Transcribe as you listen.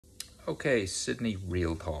Okay, Sydney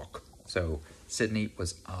real talk. So Sydney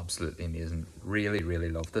was absolutely amazing. Really, really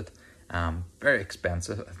loved it. Very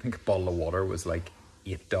expensive. I think a bottle of water was like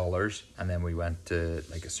 $8, and then we went to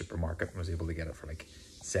like a supermarket and was able to get it for like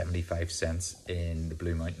 75 cents in the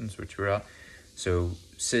Blue Mountains, which we're at. So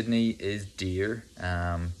Sydney is dear.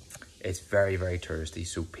 It's very, very touristy.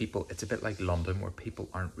 So people, it's a bit like London where people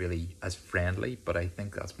aren't really as friendly, but I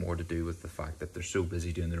think that's more to do with the fact that they're so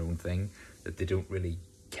busy doing their own thing that they don't really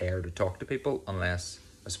care to talk to people unless,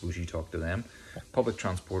 I suppose, you talk to them. Public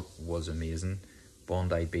transport was amazing.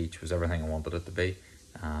 Bondi Beach was everything I wanted it to be.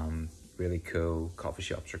 Really cool. Coffee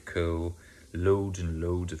shops are cool. Loads and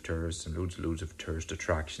loads of tourists and loads of tourist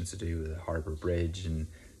attractions to do with the Harbour Bridge and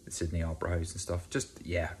the Sydney Opera House and stuff. Just,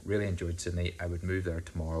 yeah, really enjoyed Sydney. I would move there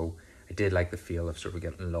tomorrow. I did like the feel of sort of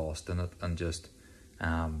getting lost in it and just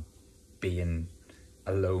being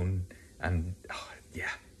alone. And yeah,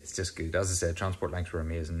 it's just good. As I said, transport links were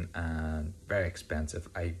amazing and very expensive.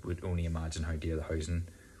 I would only imagine how dear the housing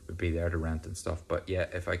would be there to rent and stuff. But yeah,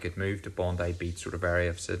 if I could move to Bondi Beach sort of area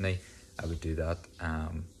of Sydney, I would do that.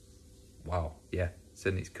 Wow, yeah,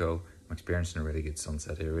 Sydney's cool. I'm experiencing a really good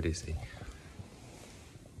sunset here. What do you see?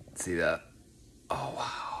 See that? Oh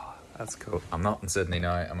wow, that's cool. I'm not in Sydney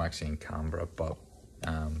now. I'm actually in Canberra, but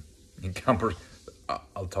in Canberra,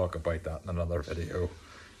 I'll talk about that in another video.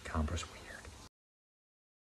 Canberra's weird.